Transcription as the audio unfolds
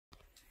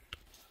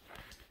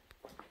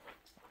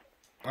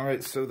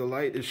Alright, so the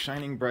light is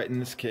shining bright in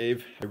this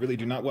cave. I really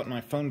do not want my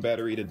phone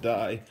battery to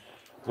die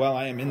while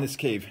I am in this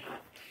cave.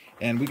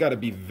 And we gotta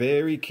be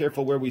very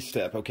careful where we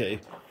step, okay?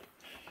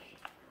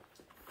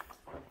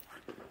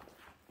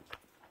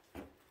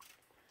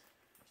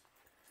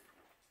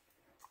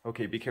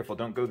 Okay, be careful,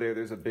 don't go there,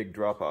 there's a big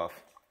drop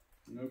off.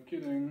 No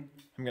kidding.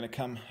 I'm gonna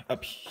come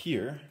up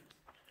here.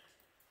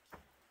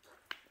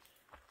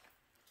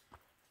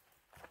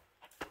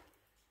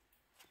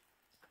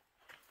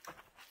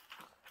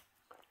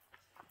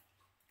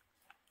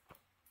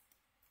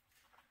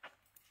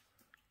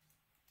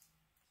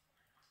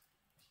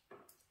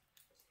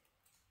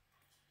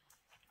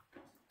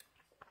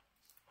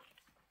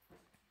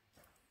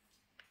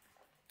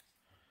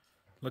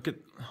 Look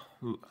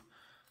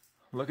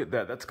at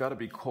that. That's got to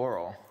be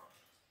coral.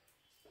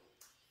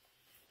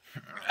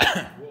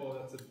 Whoa,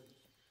 that's a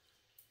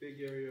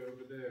big area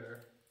over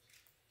there.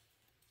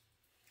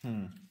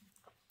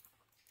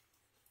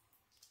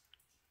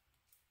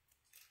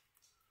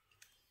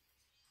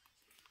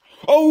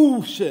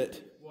 Oh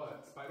shit!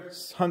 What?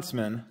 Spiders?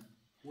 Huntsman.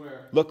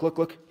 Where? Look.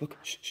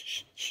 Shh,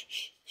 shh, shh,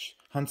 shh, shh.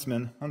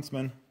 Huntsman.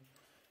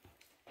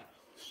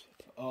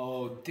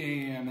 Oh,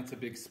 damn, that's a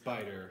big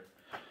spider.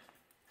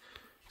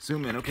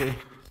 Zoom in, okay?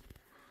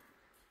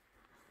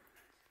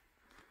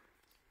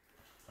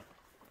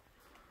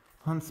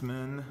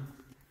 Huntsman.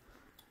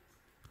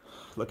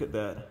 Look at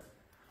that.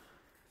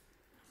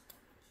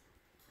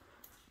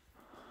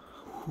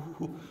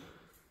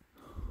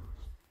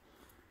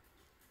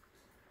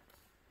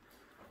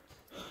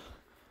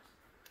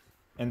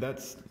 And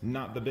that's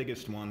not the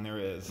biggest one there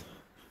is.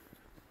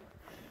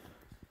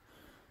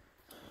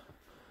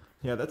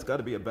 Yeah, that's got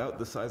to be about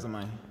the size of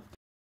my...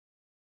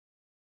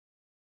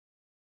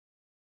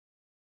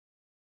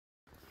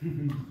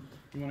 You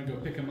want to go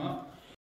pick him up?